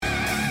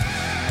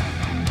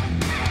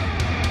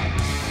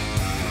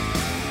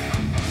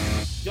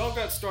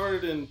got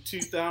started in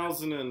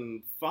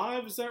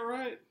 2005. Is that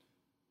right?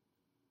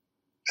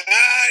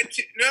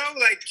 No,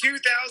 like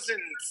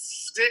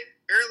 2006,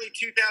 early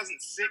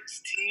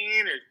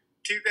 2016 or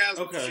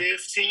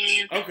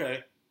 2015.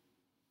 Okay.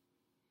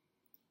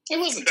 It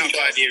wasn't about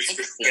 5 years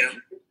ago.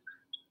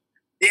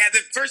 Yeah, the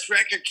first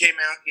record came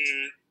out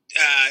in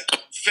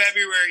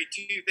February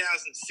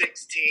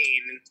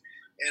 2016,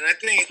 and I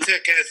think it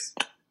took us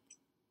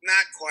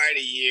not quite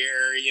a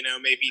year,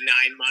 maybe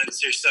 9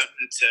 months or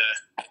something to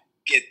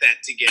get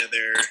that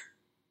together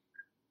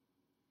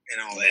and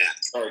all that.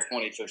 Or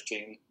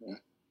 2015. Yeah.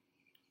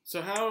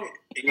 So how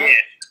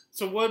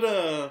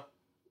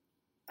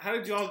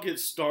did y'all get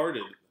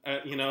started?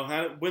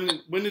 When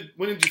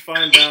did you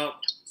find out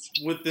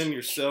within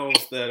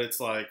yourselves that it's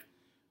like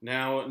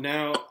now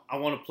I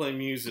want to play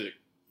music,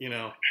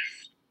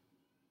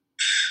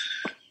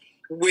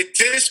 With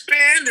this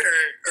band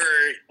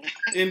or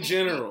in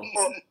general?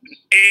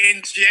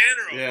 In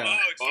general. Yeah.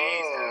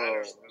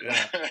 Oh, geez.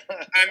 Yeah.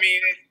 I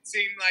mean, it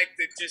seemed like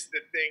the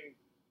thing.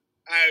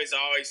 I was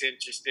always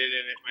interested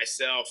in it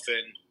myself,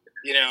 and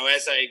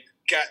as I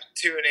got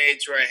to an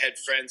age where I had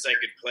friends I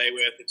could play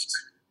with, it's just,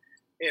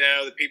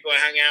 the people I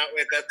hung out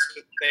with, that's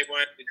what they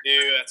wanted to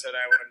do. That's what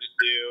I wanted to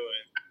do,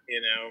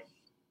 and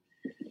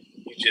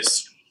you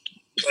just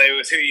play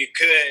with who you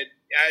could.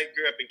 I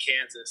grew up in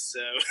Kansas, so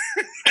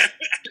I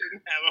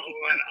didn't have a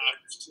whole lot of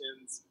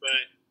options.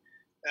 But,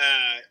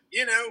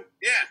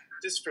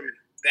 just from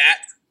that.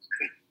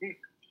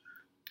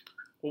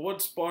 Well,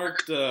 what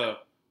sparked?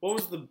 What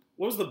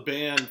was the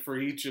band for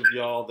each of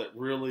y'all that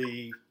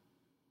really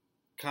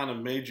kind of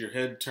made your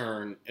head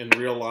turn and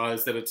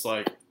realize that it's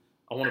like,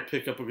 I want to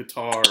pick up a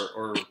guitar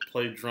or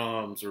play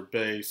drums or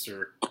bass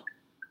or...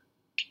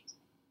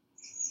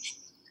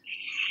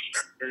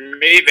 For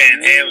me,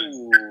 Van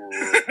Halen.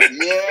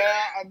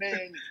 Yeah, I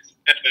mean,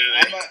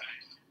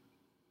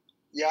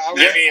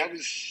 I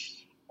was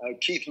a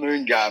Keith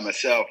Moon guy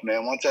myself,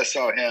 man. Once I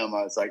saw him,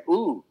 I was like,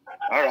 ooh,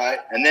 all right.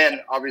 And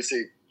then,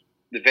 obviously,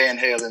 the Van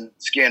Halen,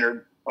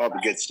 Skinner, all the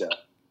good stuff.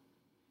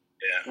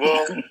 Yeah.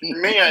 Well, for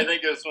me, I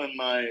think it was when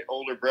my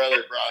older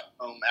brother brought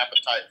home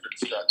Appetite for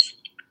Destruction.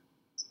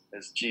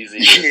 As cheesy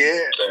as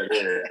that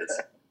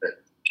is.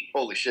 But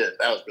holy shit,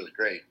 that was really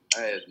great.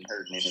 I hadn't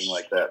heard anything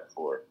like that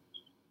before.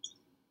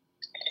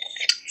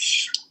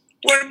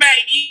 What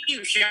about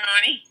you,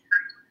 Johnny?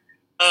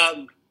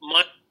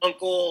 My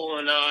uncle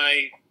and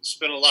I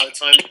spent a lot of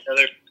time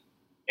together,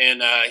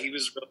 and he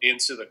was really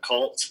into the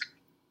Cult.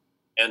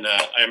 And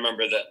I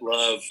remember that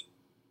love.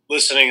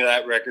 Listening to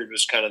that record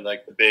was kind of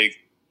like the big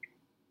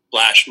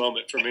flash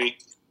moment for me.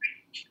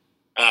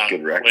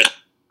 Good record. When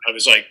I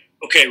was like,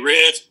 okay,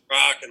 riff,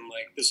 rock, and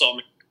like this all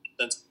makes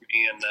sense to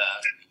me. And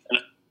I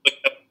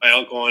looked up my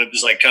uncle, and it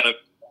was like kind of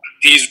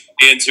he's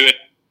into it.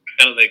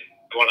 Kind of like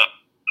I want to.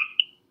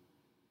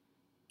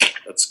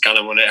 That's kind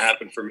of when it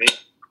happened for me.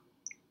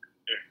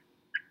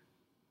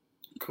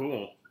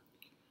 Cool.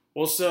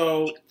 Well,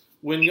 so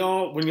when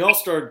y'all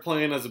started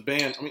playing as a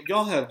band, I mean,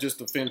 y'all have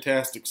just a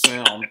fantastic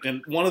sound,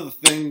 and one of the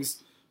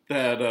things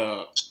that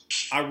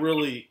I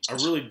really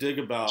dig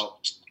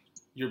about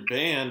your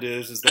band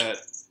is that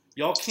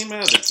y'all came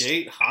out of the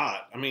gate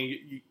hot. I mean,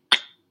 you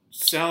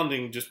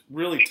sounding just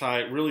really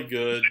tight, really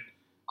good,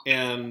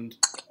 and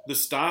the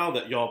style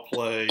that y'all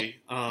play.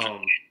 I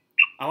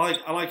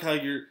like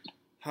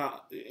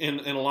how in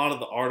a lot of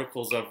the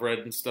articles I've read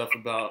and stuff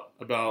about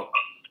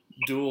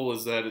Duel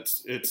is that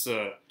it's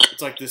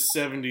like this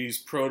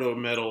 70s proto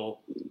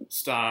metal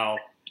style,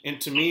 and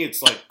to me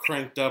it's like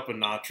cranked up a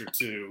notch or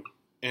two,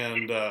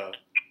 and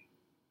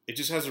it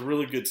just has a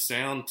really good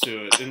sound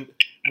to it. And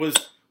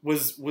was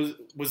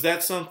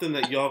that something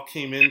that y'all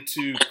came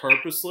into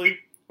purposely,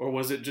 or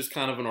was it just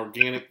kind of an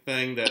organic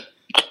thing that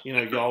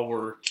y'all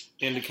were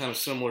into kind of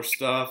similar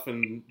stuff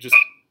and just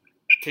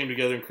came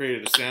together and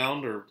created a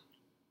sound? Or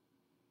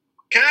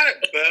kind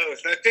of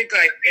both. I think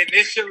like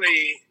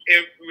initially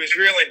it was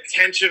real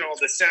intentional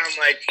to sound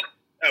like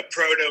a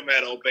proto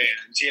metal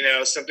band,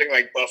 something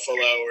like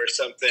Buffalo or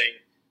something,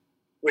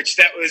 which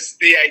that was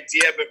the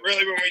idea. But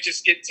really when we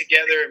just get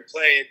together and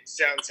play, it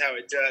sounds how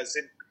it does.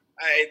 And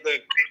I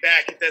look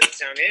back, it doesn't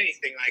sound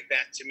anything like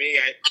that to me.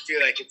 I feel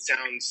like it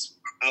sounds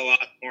a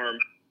lot more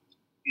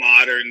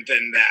modern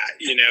than that,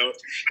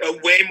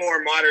 way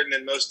more modern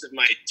than most of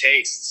my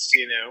tastes,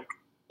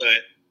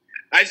 but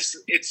it's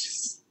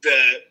just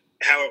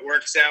how it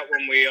works out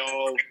when we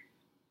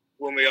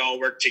all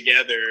work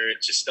together.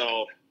 It just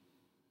all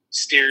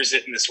steers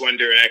it in this one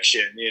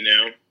direction,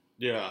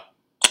 Yeah.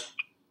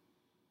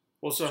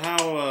 Well, so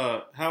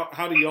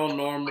how do y'all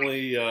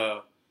normally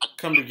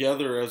come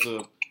together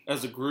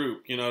as a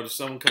group? Does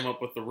someone come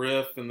up with the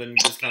riff and then you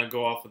just kind of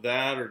go off of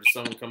that, or does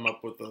someone come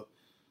up with a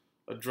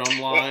drum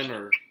line,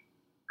 or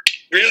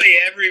really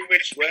every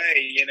which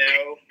way?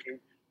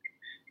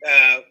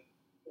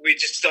 We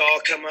just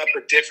all come up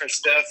with different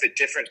stuff at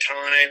different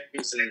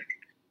times, and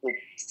we'll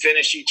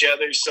finish each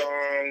other's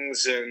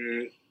songs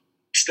and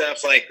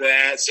stuff like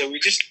that. So we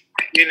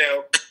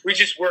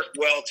just work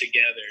well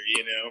together,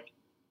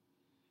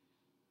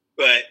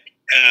 But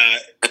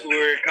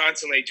we're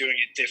constantly doing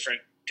it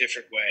different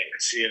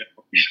ways, you know.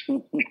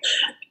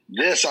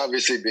 This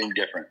obviously being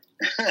different.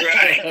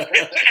 Right.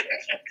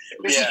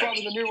 This is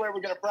probably the new way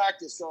we're going to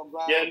practice, so I'm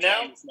glad Yeah, we're now-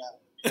 trying this now.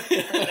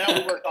 Now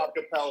we work a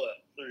cappella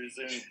through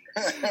Zoom.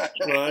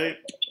 Right?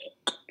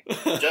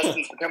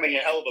 Justin's becoming a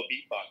hell of a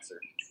beatboxer.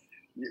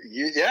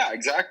 Yeah,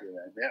 exactly,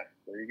 man. Yeah,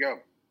 there you go.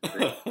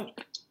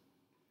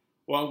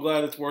 Well, I'm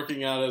glad it's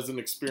working out as an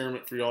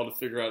experiment for y'all to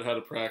figure out how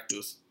to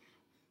practice.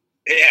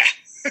 Yeah.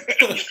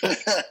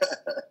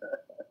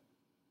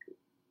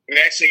 We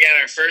actually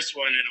got our first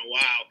one in a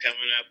while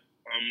coming up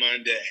on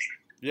Monday.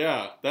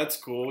 Yeah, that's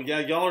cool. Yeah,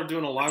 y'all are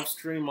doing a live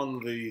stream on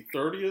the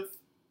 30th.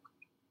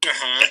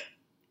 Uh-huh.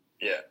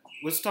 Yeah.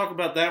 Let's talk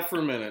about that for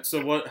a minute.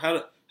 So,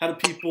 how do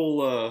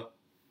people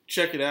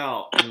check it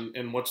out,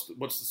 and what's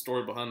the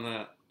story behind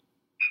that?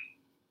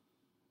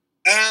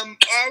 A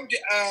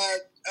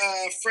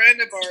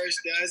friend of ours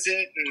does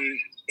it, and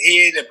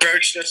he had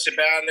approached us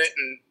about it,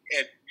 and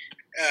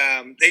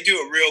they do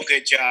a real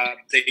good job.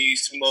 They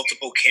use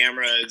multiple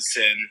cameras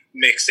and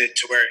mix it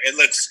to where it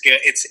looks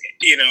good. It's,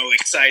 you know,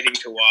 exciting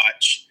to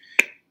watch.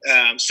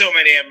 So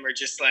many of them are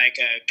just like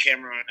a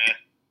camera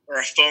or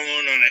a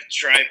phone on a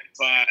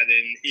tripod,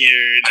 and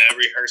you're in a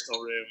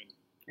rehearsal room.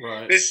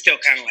 Right. This is still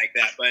kind of like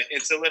that, but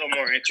it's a little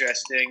more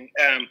interesting.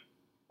 And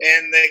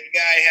the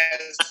guy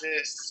has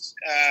this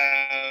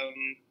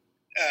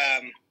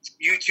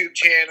YouTube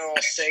channel,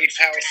 Safe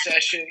House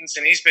Sessions,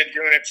 and he's been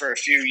doing it for a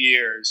few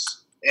years.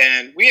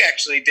 And we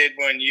actually did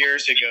one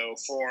years ago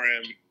for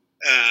him,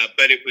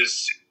 but it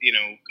was, you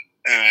know,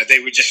 they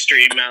would just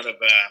stream out of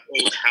an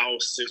old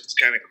house. It was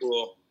kind of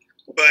cool.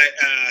 But,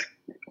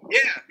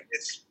 yeah,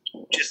 it's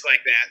just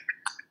like that.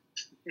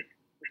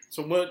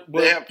 So what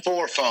They have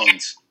 4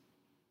 phones.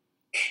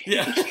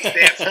 Yeah.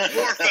 They have 4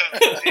 phones.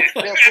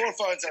 They have 4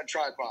 phones on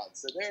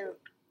tripods, so they're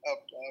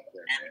up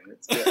there, man.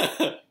 It's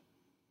good.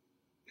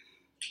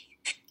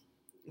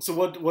 So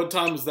what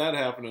time is that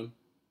happening?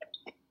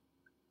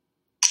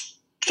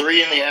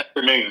 3 in the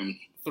afternoon.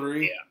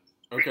 3? Yeah.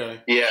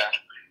 Okay. Yeah.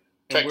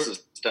 And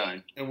Texas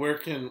time. And where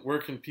can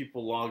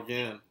people log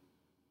in?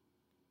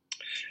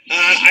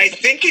 I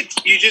think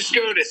you just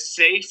go to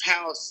Safe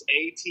House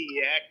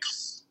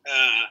ATX.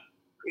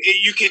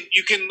 You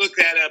can look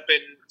that up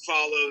and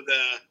follow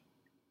the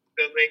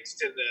links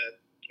to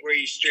where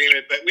you stream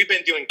it. But we've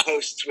been doing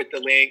posts with the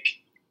link.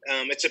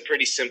 It's a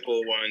pretty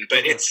simple one, but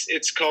Okay.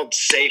 it's called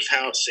Safe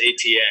House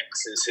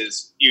ATX is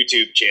his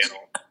YouTube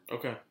channel.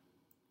 Okay.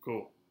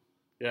 Cool.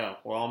 Yeah.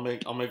 Well,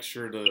 I'll make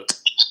sure to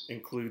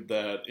include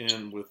that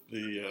in with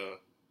the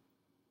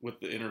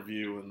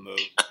interview and the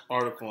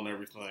article and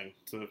everything.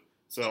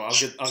 So I'll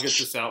get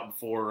this out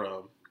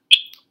before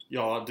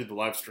y'all do the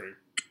live stream.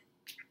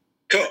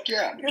 Cool.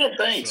 Yeah. Yeah,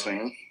 thanks, So-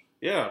 man.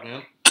 Yeah,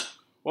 man.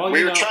 Well,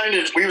 We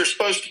were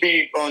supposed to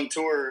be on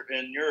tour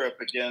in Europe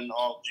again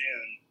all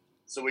June.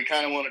 So we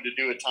kind of wanted to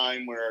do a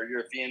time where our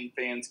European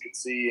fans could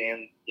see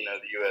and, you know,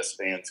 the U.S.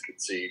 fans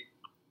could see.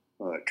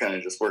 It kind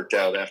of just worked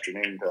out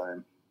afternoon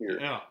time here.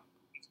 Yeah.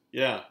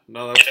 Yeah.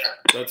 No,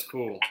 that's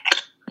cool.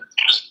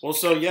 Well,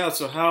 so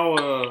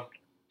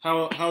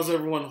how's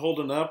everyone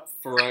holding up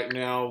for right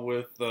now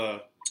with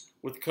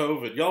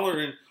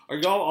COVID? Are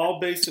y'all all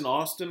based in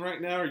Austin right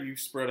now, or are you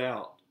spread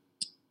out?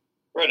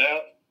 Spread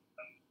out.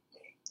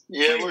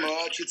 Yeah, pretty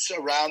much. It's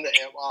around the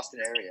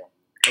Austin area.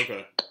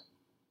 Okay.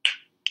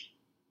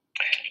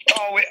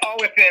 All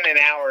within an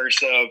hour or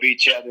so of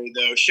each other,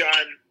 though.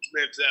 Sean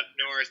lives up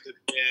north a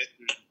bit,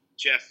 and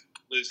Jeff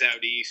lives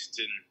out east,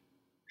 and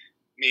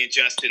me and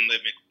Justin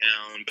live in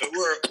town. But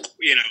we're,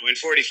 you know, in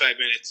 45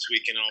 minutes we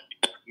can all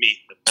meet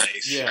in the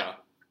place. Yeah.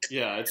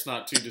 Yeah, it's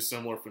not too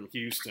dissimilar from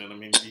Houston. I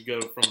mean, you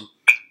go from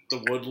the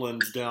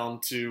Woodlands down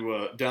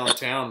to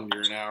downtown, and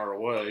you're an hour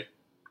away.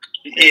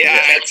 Yeah,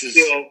 it's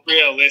still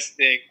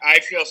realistic. I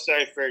feel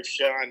sorry for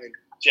Sean and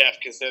Jeff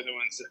because they're the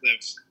ones that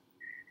live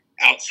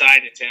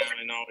outside of town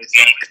and always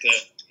have to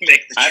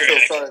make the I trek. feel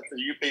sorry for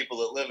you people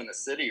that live in a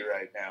city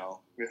right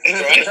now.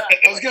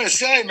 I was going to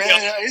say,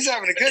 man, he's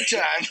having a good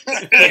time.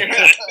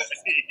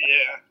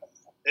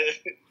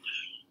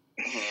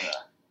 Yeah.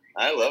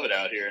 I love it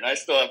out here, and I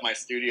still have my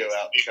studio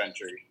out in the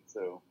country,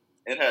 so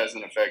it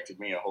hasn't affected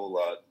me a whole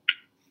lot.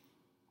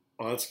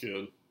 Well, that's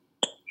good.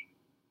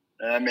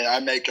 I mean, I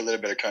make a little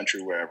bit of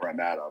country wherever I'm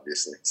at,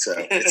 obviously, so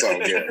it's all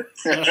good.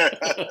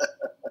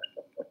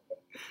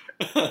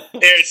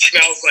 It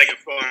smells like a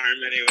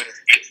farm anyway.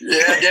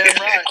 Yeah, damn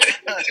right.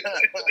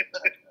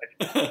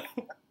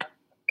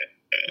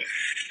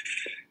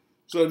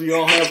 So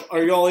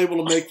are y'all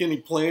able to make any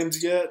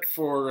plans yet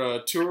for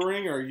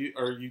touring, or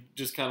are you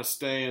just kind of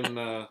staying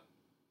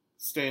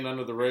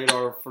under the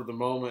radar for the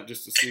moment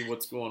just to see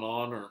what's going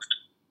on? Or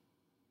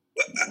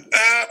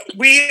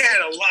we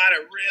had a lot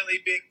of really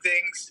big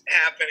things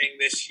happening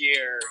this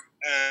year.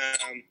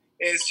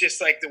 It's just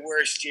like the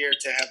worst year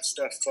to have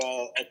stuff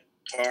fall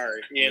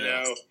apart, you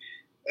know.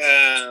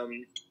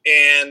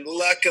 And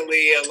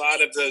luckily, a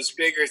lot of those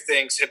bigger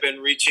things have been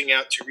reaching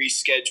out to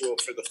reschedule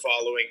for the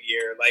following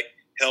year, like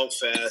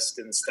Hellfest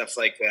and stuff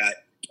like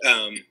that.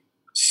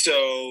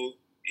 So,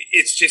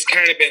 it's just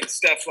kind of been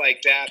stuff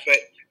like that. But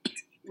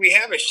we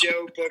have a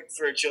show booked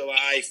for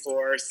July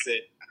 4th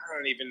that I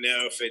don't even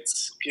know if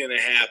it's going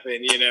to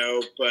happen, you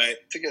know, but.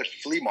 It's like a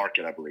flea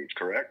market, I believe,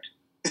 correct?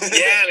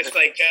 Yeah, and it's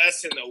like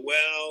us and the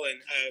Well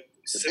and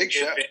it's a big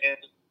show. Band.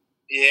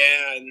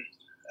 Yeah,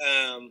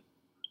 and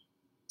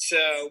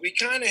so we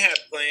kind of have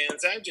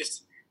plans. I'm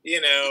just, you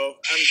know,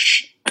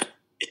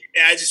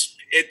 I just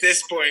at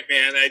this point,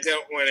 man, I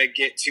don't want to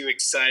get too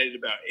excited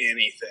about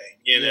anything,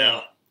 you know.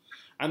 Yeah.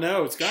 I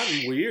know it's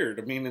gotten weird.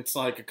 I mean, it's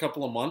like a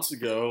couple of months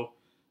ago,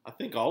 I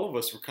think all of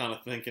us were kind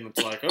of thinking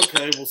it's like,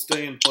 okay, we'll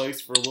stay in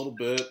place for a little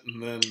bit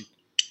and then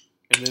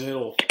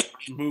it'll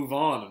move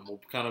on and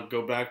we'll kind of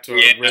go back to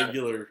our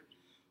regular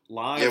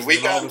lives. Yeah,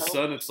 and all of a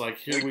sudden it's like,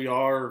 here we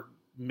are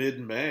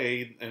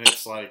mid-May and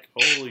it's like,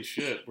 holy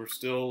shit, we're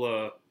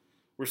still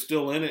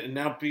in it. And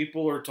now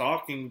people are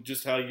talking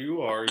just how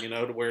you are, you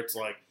know, to where it's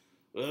like,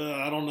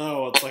 I don't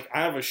know. It's like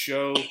I have a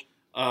show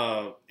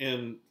over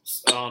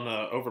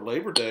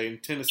Labor Day in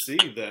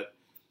Tennessee that,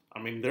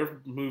 I mean, they're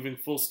moving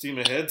full steam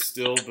ahead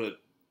still, but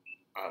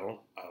I don't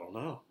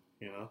know,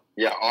 you know.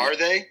 Yeah, are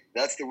they?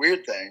 That's the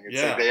weird thing.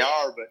 It's like they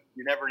are, but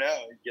you never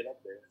know. You get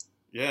up there.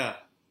 Yeah.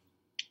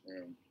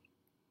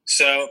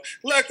 So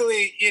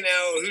luckily, you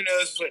know, who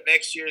knows what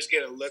next year is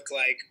going to look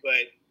like,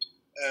 but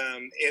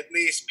at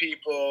least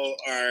people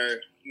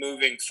are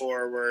moving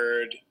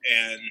forward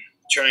and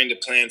trying to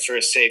plan for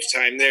a safe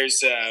time.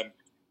 There's a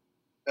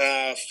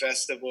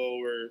festival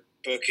we're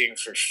booking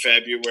for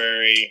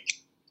February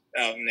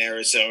out in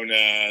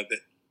Arizona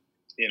that,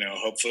 you know,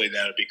 hopefully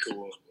that'll be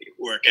cool.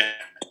 Work out,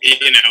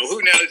 you know,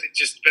 who knows? It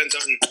just depends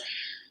on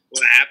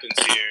what happens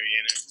here,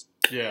 you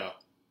know. Yeah.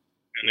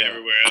 And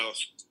everywhere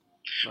else.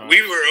 Right.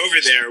 We were over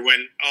there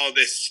when all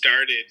this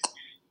started,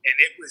 and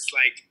it was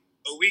like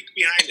a week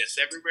behind us.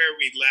 Everywhere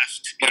we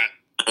left got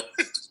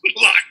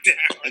locked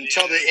down.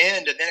 Until the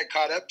end, and then it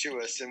caught up to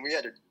us, and we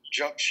had to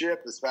jump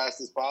ship as fast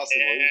as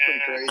possible. Yeah. It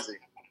was pretty crazy.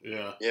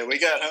 Yeah, we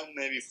got home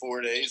maybe 4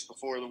 days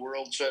before the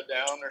world shut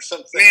down or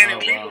something. Man,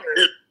 we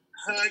were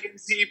hugging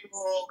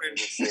people, and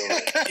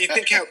you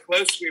think how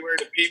close we were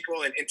to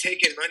people, and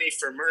taking money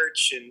for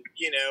merch, and,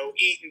 you know,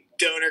 eating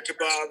doner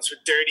kebabs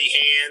with dirty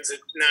hands at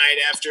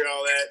night after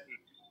all that.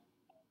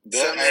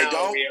 Hey,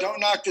 don't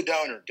knock the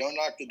donor. Don't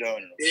knock the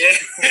donor. Yeah,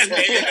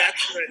 maybe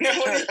that's what.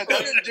 They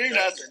didn't do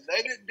nothing.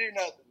 They didn't do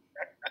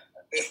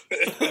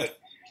nothing.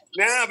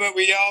 Nah, but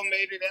we all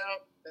made it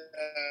out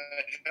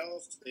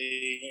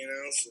healthy, you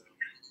know. So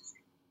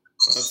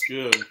that's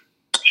good.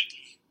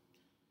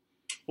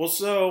 Well,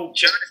 so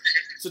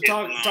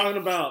talking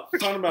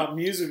about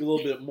music a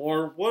little bit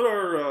more. What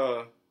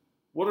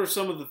are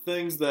some of the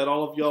things that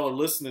all of y'all are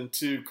listening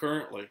to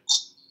currently?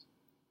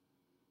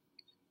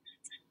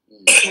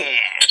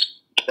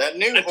 That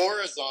new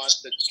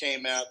Horizont that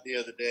came out the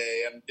other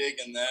day, I'm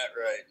digging that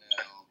right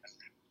now.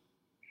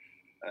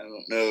 I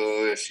don't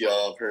know if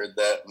y'all have heard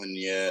that one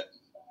yet.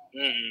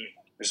 Mm-hmm.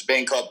 There's a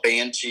band called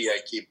Banshee I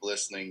keep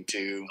listening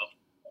to.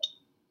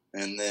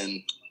 And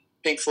then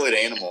Pink Floyd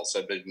Animals.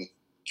 I've been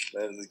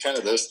kind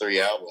of those three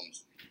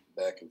albums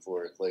back and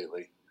forth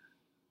lately.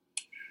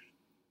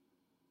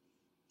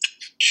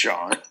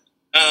 Sean?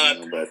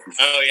 I've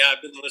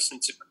been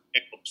listening to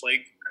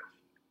Plague.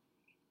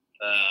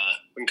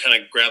 Been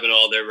kind of grabbing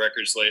all their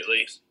records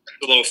lately.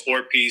 A little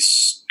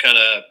 4-piece kind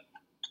of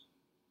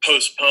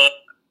post-punk.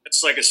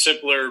 It's like a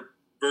simpler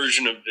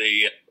version of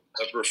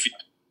Graffiti,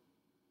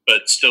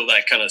 but still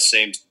that kind of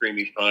same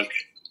screamy punk.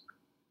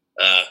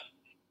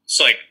 It's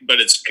like, but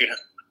it's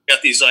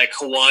got these like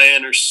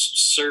Hawaiian or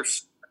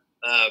surf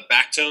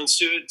backtones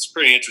to it. It's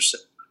pretty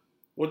interesting.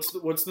 What's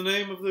the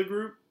name of the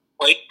group?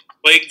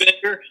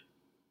 Plaguebender.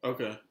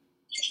 Okay.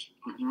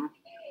 Mm-hmm.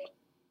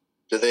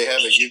 Do they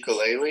have a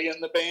ukulele in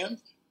the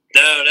band?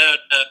 No.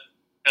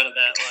 Kind of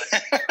that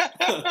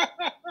like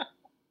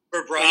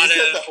vibrato. You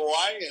said the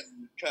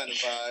Hawaiian kind of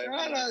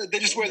vibe. No, they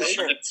just wear the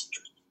shirts.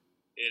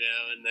 You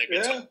know, and they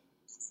get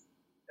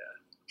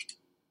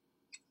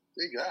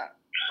Big guy.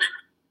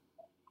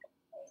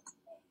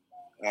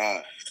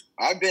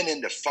 I've been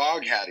into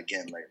Foghat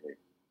again lately.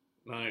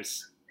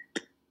 Nice.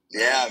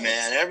 Yeah,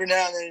 man. Every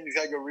now and then you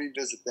gotta go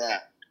revisit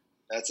that.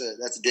 That's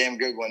a damn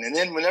good one. And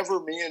then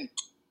whenever me and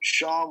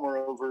Sean were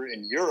over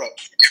in Europe,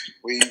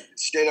 we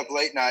stayed up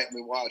late night and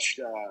we watched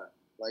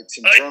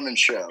some German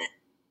show.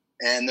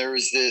 And there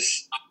was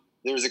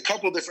a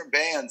couple different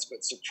bands,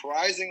 but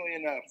surprisingly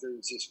enough, there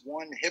was this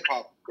one hip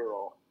hop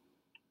girl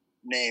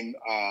named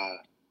Alona.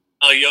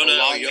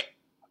 Alanya.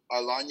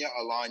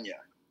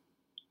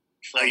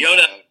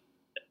 Alona.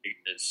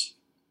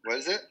 What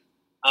is it?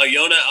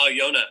 Alona.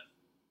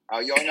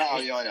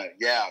 Alona.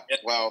 Yeah.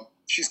 Well,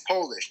 she's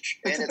Polish,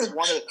 and it's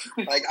one of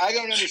I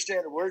don't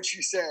understand a word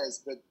she says,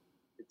 but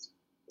it's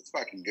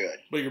fucking good.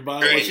 But you're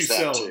buying what she's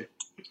selling.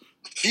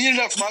 If you eat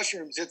enough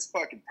mushrooms, it's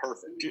fucking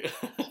perfect.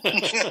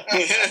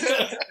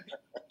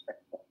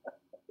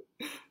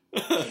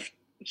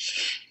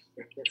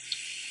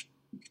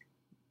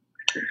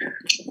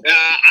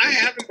 I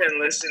haven't been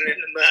listening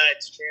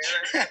much,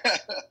 man.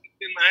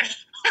 In my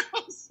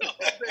house all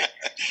day.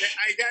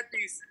 I got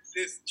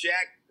this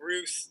Jack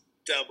Bruce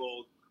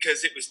double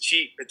because it was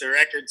cheap at the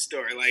record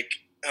store like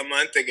a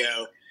month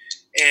ago.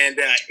 And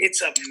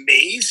it's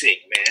amazing,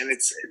 man.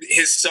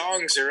 His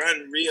songs are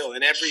unreal,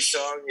 and every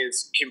song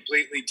is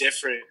completely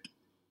different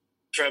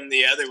from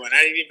the other one.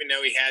 I didn't even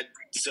know he had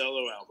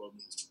solo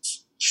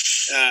albums.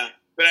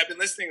 But I've been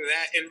listening to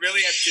that, and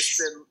really I've just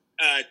been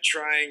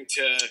trying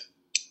to,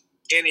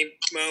 any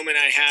moment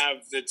I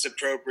have that's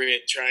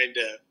appropriate, trying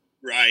to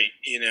write,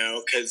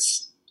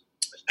 because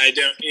I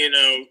don't,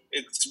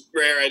 it's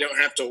rare I don't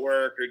have to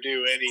work or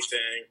do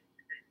anything,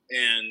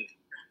 and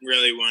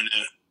really want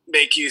to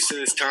make use of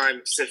this time.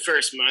 It's the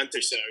first month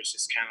or so, I was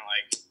just kind of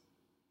like,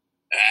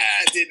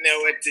 I didn't know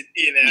what to,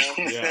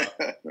 Yeah,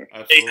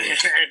 absolutely.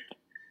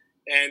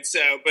 And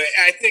so, but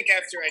I think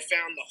after I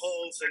found the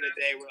holes in the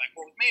day, we're like,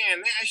 well,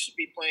 man, I should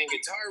be playing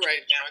guitar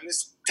right now. And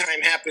this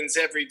time happens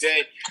every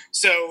day.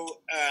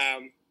 So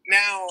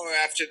now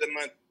after the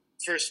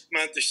first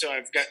month or so,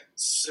 I've got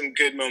some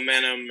good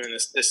momentum and a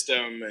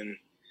system, and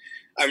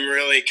I'm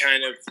really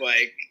kind of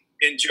like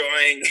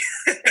enjoying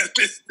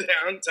this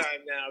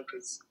downtime now,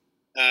 because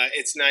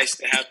it's nice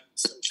to have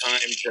some time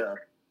to,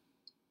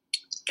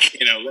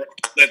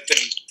 let them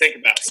think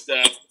about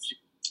stuff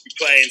you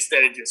play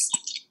instead of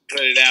just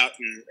put it out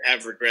and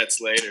have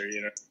regrets later,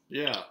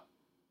 Yeah,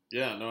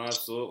 no,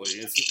 absolutely.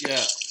 It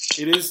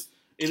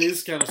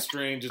is kind of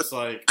strange. It's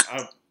like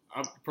I'm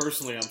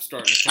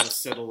starting to kind of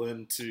settle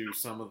into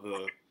some of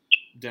the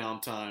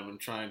downtime and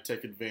try and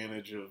take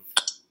advantage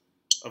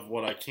of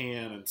what I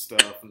can and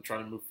stuff, and try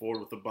to move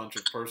forward with a bunch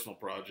of personal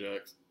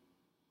projects.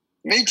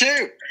 Me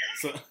too.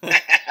 So,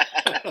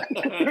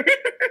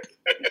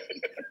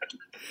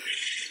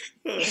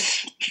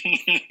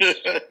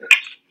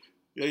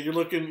 yeah, you're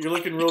looking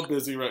real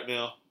busy right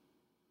now.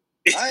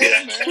 I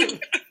am, man.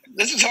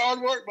 This is hard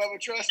work, Bubba.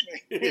 Trust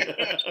me.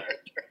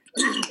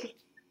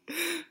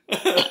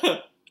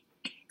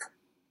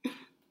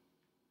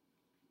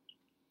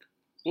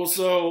 Well,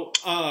 so,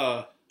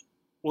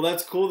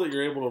 that's cool that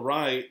you're able to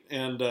write.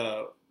 And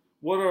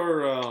what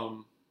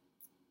are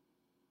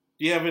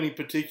do you have any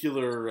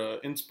particular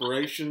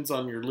inspirations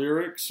on your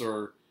lyrics,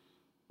 or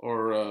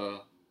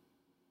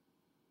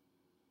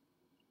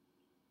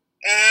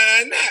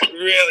not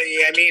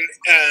really. I mean,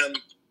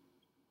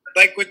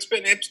 like what's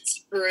been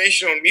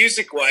inspirational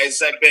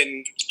music-wise, I've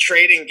been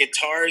trading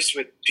guitars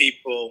with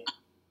people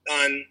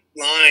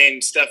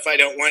online, stuff I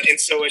don't want, and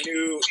so a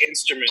new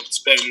instrument's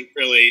been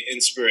really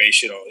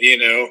inspirational.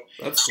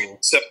 That's cool.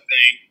 Something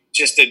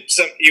just you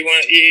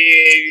haven't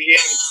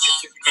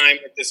spent your time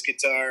with this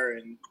guitar,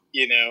 and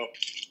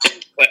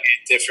play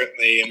it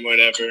differently and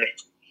whatever.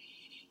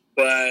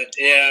 But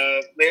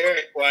yeah,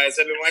 lyric-wise,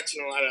 I've been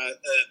watching a lot of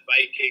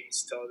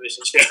Vikings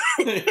television show.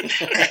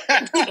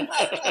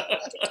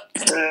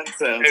 That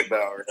sounds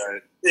about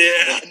right.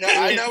 Yeah,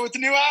 I know what the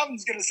new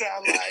album's gonna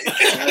sound like.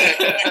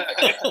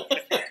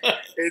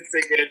 It's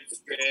a good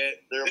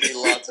fit. There'll be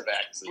lots of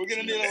accents. We're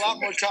gonna need a lot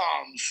more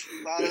toms,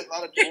 a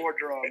lot of more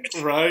drums.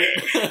 Right.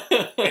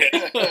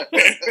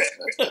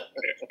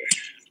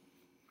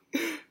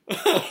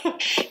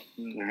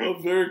 Oh,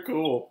 very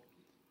cool.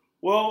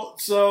 Well,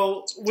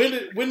 so when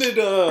did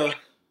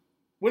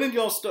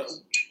y'all start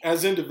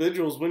as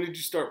individuals? When did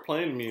you start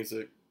playing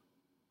music?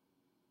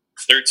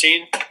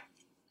 13.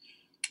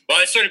 Well,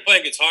 I started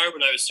playing guitar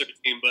when I was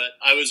 13, but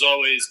I was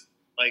always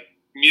like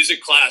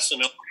music class,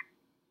 and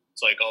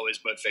it's like always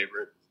my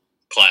favorite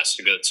class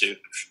to go to.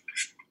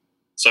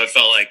 So I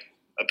felt like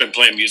I've been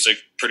playing music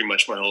pretty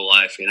much my whole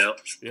life, Yeah.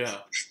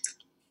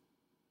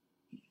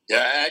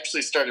 Yeah, I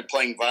actually started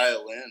playing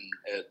violin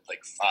at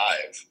like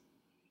 5.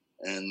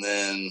 And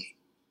then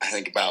I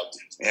think about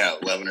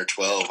 11 or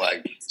 12,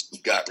 I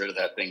got rid of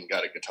that thing and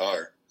got a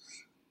guitar.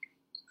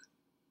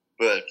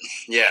 But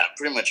yeah,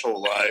 pretty much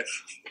whole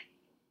life.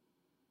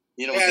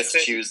 You don't get to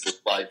choose the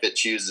life; it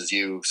chooses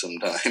you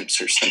sometimes,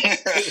 or something.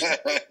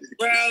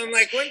 Well, and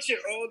like once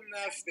you're old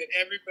enough that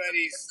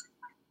everybody's,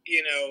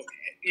 you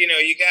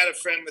got a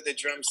friend with a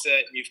drum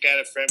set, and you've got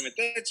a friend with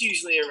that's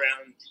usually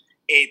around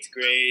 8th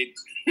grade,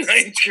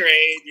 9th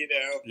grade,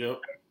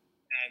 Yep.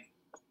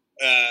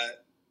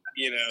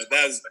 And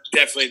that was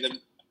definitely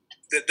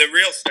the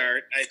real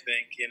start, I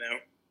think,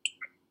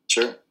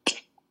 Sure.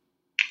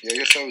 Yeah, I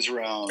guess I was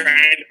around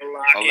trying to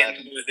lock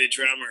in with a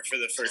drummer for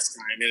the first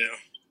time,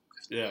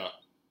 Yeah.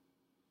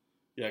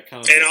 Yeah,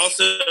 kind of. And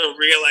also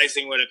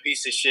realizing what a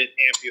piece of shit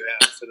amp you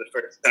have for the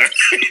first time.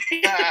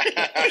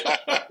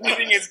 You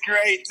think it's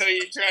great until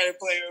you try to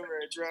play over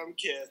a drum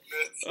kit.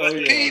 Oh,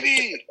 yeah.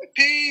 PB.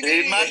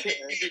 Dude, my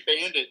PB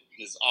Bandit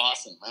is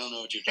awesome. I don't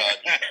know what you're talking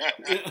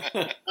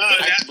about.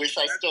 I wish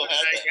I still had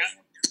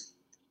that.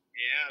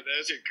 Yeah,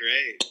 those are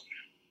great.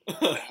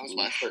 That was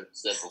my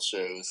first several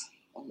shows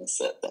on the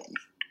set thing.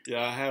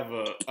 Yeah, I have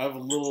a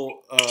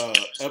little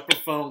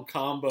Epiphone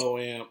combo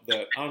amp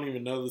that I don't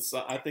even know this.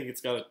 I think it's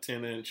got a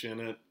 10-inch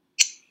in it,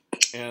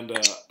 and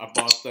I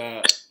bought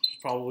that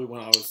probably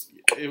when I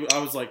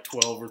was like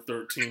 12 or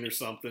 13 or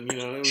something.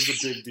 It was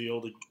a big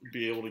deal to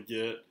be able to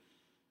get,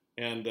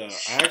 And I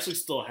actually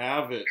still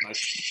have it. And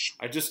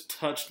I just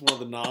touched one of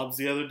the knobs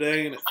the other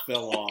day, and it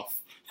fell off.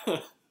 So,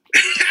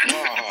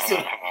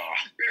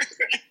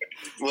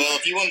 well,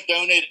 if you want to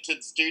donate it to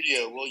the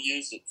studio, we'll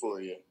use it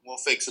for you. We'll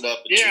fix it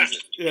up and use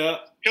it. Yeah.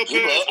 He'll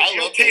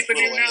tape a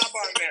new knob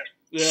on there.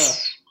 Yeah.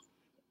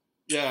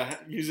 Yeah,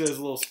 use it as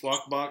a little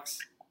squawk box.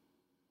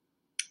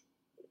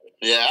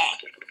 Yeah.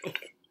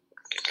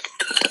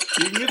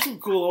 You can get some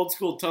cool old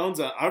school tones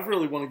out. I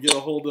really want to get a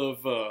hold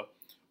of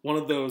one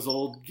of those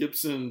old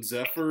Gibson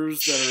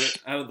Zephyrs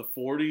that are out of the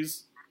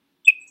 40s.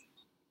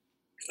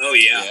 Oh,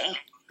 yeah.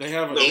 They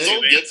have those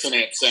old Gibson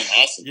amps sound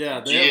awesome.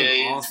 Yeah, they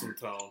have an awesome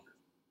tone.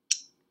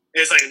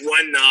 There's like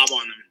one knob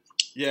on them.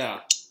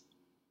 Yeah.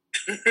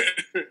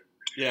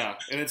 Yeah,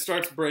 and it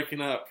starts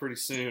breaking up pretty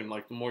soon,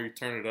 like the more you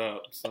turn it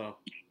up. So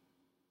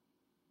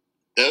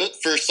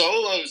for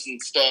solos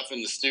and stuff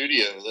in the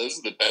studio, those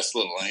are the best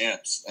little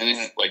amps. And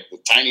like the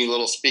tiny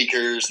little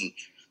speakers and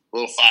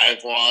little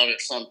 5-watt or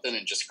something,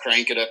 and just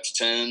crank it up to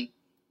 10.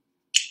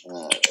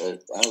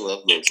 I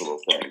love those little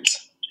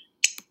things.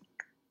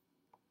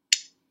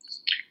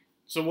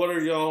 So what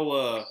are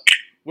y'all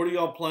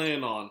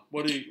playing on?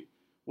 What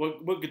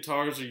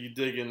guitars are you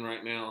digging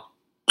right now?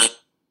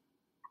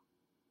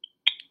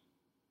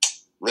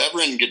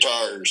 Reverend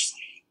Guitars.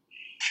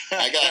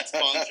 I got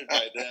sponsored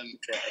by them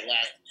for our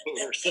last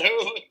tour, so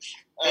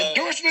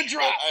endorsement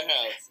drop. I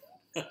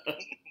have.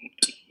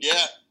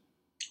 Yeah.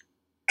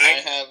 I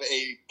have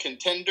a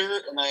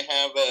Contender, and I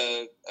have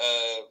a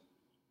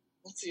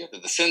what's the other?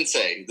 The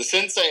Sensei. The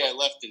Sensei I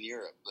left in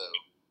Europe though,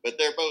 but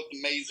they're both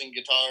amazing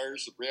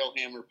guitars.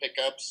 Railhammer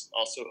pickups,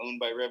 also owned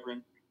by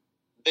Reverend.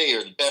 They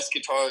are the best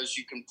guitars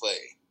you can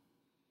play,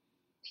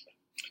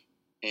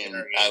 and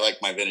I like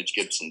my vintage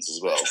Gibsons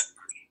as well.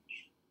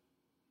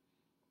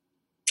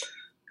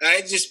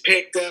 I just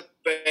picked up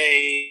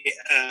a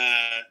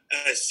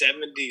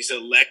 70s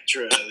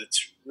Electra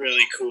that's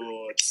really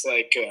cool. It's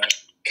like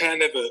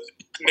kind of a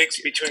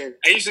mix between.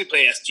 I usually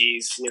play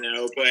SGs,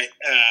 but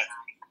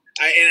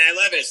I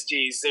love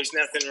SGs. There's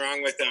nothing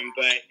wrong with them,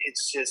 but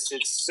it's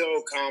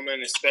so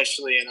common,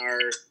 especially in our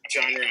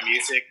genre of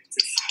music,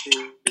 to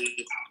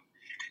see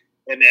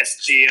an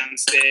SG on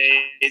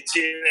stage,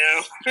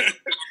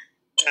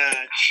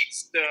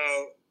 So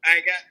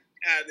I got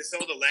this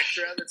old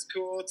Electra that's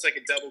cool. It's like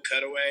a double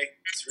cutaway.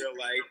 It's real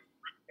light.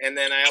 And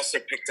then I also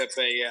picked up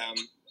a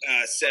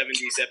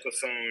 70s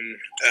Epiphone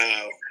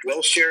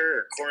Wilshire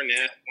or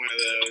Cornet, one of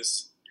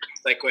those,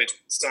 like what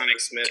Sonic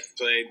Smith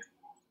played.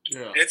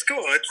 Yeah. And it's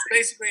cool. It's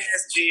basically an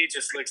SG,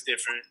 just looks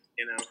different,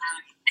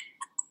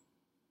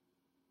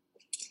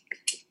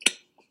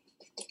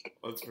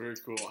 That's very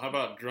cool. How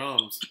about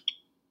drums?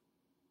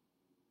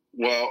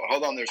 Well,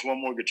 hold on. There's one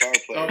more guitar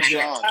player. Oh,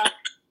 yeah. Sean.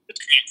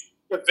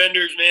 The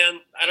vendors,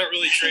 man. I don't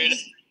really trade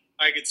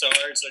my guitars.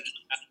 I just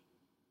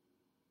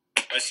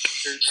have my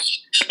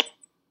speakers.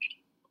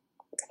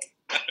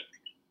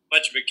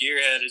 Much of a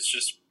gearhead. It's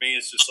just for me.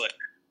 It's just like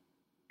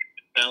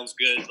it sounds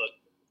good.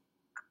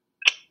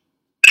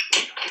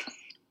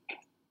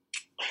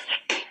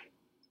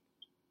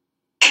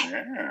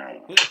 Yeah.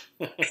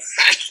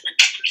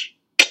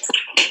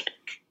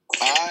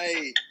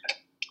 I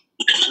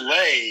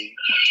play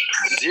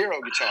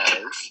 0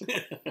 guitars,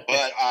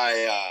 but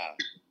I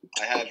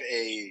have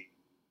a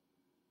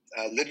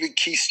Ludwig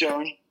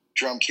Keystone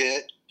drum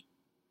kit.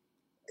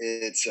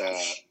 It's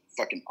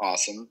fucking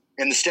awesome.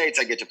 In the States,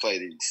 I get to play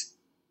these.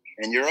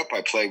 In Europe,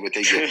 I play what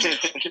they give me.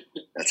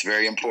 That's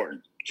very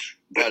important.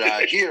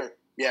 But here,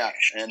 yeah,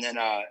 and then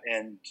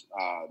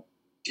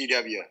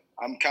DW,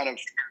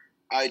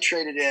 I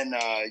traded in,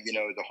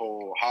 the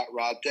whole hot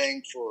rod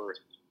thing for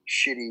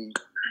shitty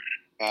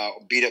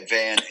beat up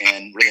van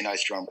and really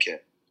nice drum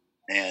kit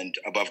and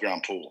above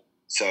ground pool.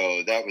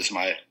 So that was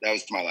my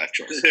life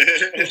choice.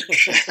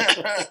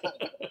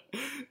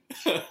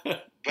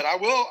 But I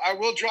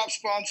will drop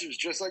sponsors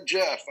just like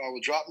Jeff. I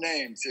will drop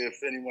names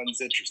if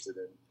anyone's interested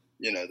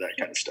in, that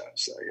kind of stuff.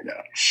 So,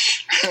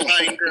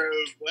 Pine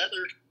Grove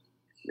Leather.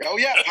 Oh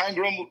yeah, Pine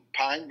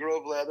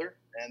Grove Leather,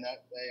 and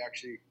that they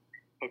actually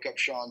hook up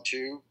Sean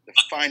too. The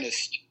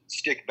finest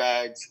stick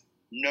bags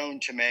known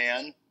to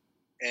man.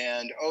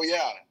 And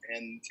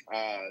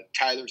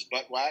Tyler's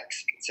butt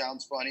wax. It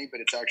sounds funny,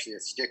 but it's actually a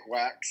stick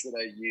wax that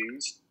I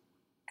use.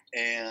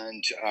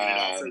 And it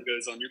also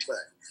goes on your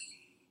back.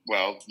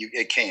 Well,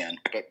 it can,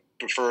 but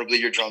preferably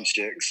your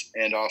drumsticks.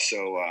 And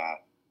also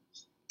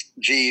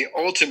G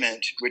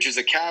Ultimate, which is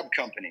a cab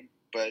company,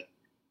 but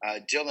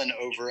Dylan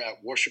over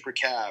at Worshiper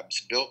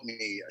Cabs built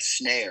me a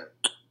snare,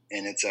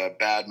 and it's a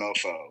bad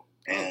mofo.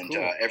 And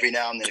cool. Every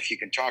now and then, if you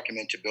can talk him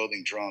into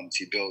building drums,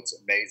 he builds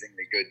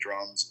amazingly good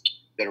drums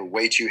that are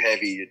way too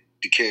heavy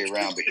to carry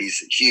around, but he's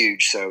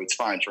huge, so it's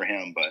fine for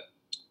him. But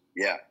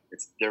yeah,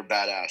 they're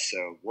badass.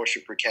 So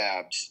Worshiper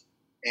Cabs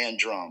and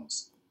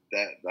drums.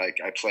 That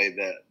I play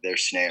their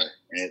snare,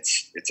 and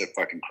it's a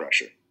fucking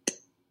crusher.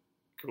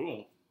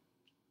 Cool.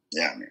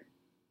 Yeah, man.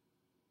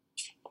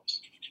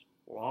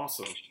 Well,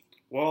 awesome.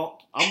 Well,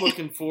 I'm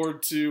looking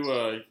forward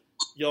to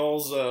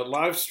y'all's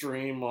live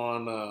stream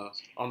on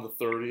the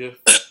 30th.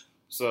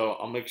 So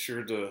I'll make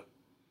sure to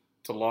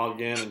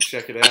log in and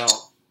check it out.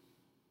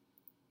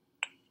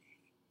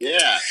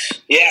 Yeah.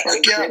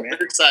 We're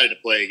excited to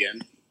play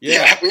again.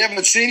 Yeah, we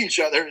haven't seen each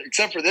other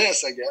except for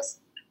this, I guess.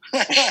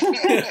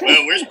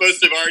 Well, we're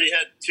supposed to have already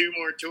had 2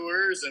 more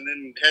tours and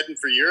then heading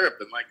for Europe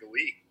in like a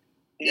week.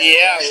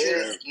 Yeah.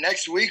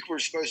 Next week we're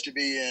supposed to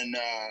be in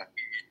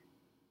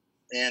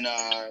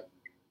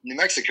New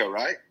Mexico,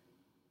 right?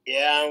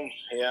 Yeah.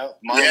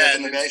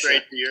 And then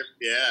straight to Europe.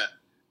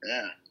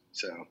 Yeah.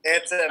 So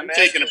I'm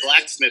taking a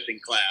blacksmithing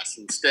class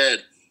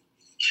instead.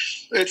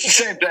 It's the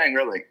same thing,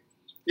 really.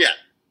 Yeah,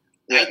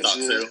 I thought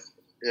so.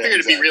 Yeah, Figured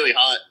it'd be really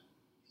hot.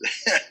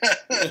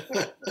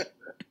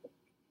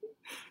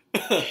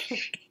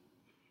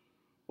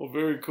 Well,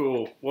 very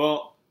cool.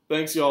 Well,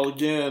 thanks y'all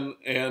again,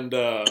 and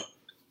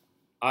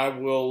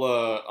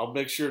I'll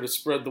make sure to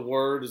spread the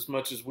word as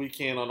much as we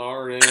can on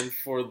our end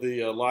for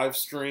the live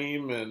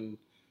stream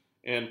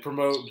and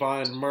promote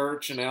buying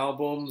merch and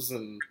albums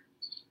and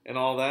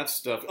all that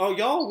stuff. Oh,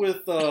 y'all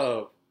with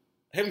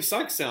Heavy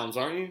Psych Sounds,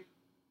 aren't you?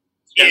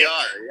 We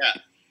are,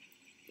 yeah.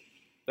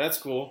 That's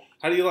cool.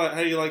 How do you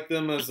like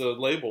them as a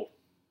label?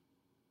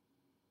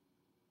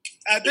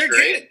 They're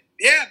good.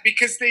 Yeah,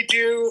 because they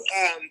do.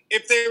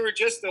 If they were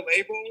just a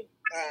label,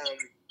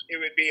 it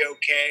would be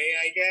okay,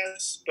 I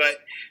guess.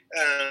 But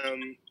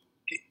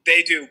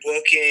they do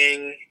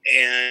booking,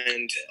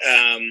 and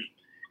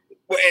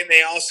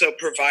they also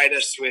provide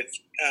us with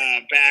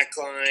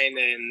backline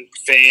and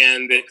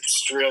van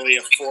that's really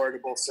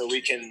affordable, so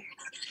we can,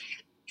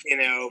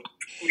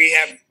 we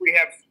have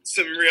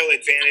some real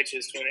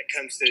advantages when it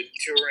comes to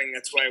touring.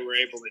 That's why we're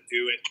able to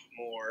do it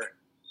more.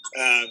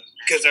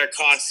 Because our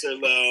costs are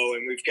low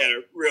and we've got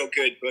a real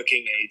good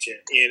booking agent,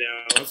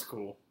 That's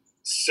cool.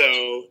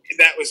 So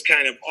that was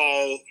kind of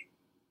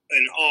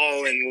an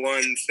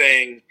all-in-one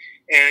thing.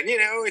 And,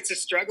 it's a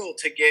struggle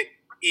to get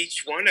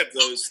each one of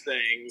those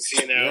things,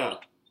 Yeah.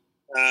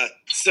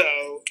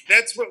 So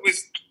that's what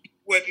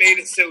made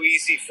it so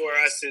easy for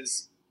us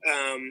is,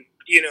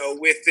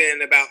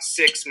 within about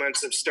 6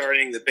 months of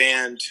starting the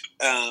band,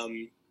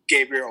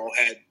 Gabriel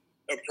had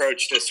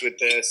approached us with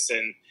this,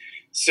 and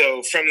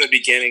so from the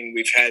beginning,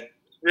 we've had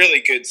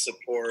really good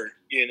support,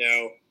 and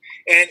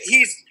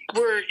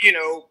we're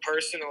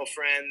personal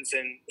friends,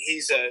 and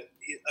he's a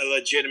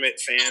legitimate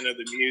fan of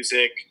the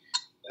music,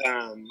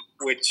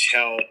 which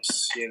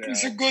helps,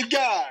 He's a good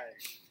guy.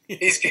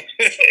 He's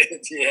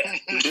good, yeah.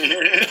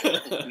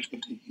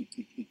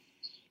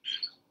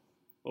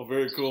 Well,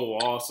 very cool.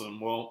 Awesome.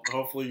 Well,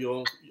 hopefully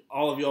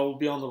all of y'all will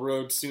be on the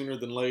road sooner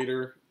than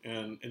later,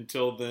 and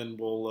until then,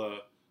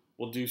 we'll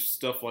do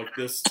stuff like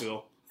this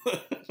still.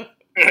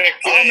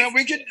 Oh man,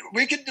 we can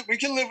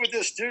live with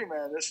this too,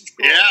 man. This is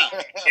cool.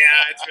 Yeah,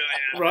 it's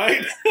really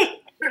right.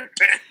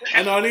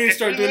 I know. I need to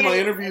start doing my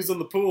interviews in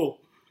the pool.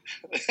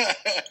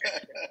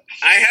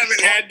 I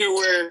haven't had to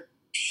wear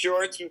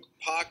shorts with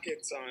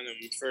pockets on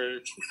them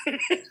for.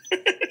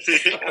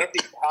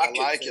 I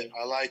like it.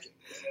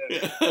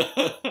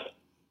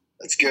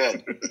 That's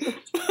good.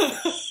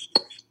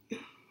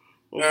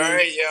 Well, all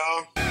right,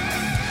 y'all.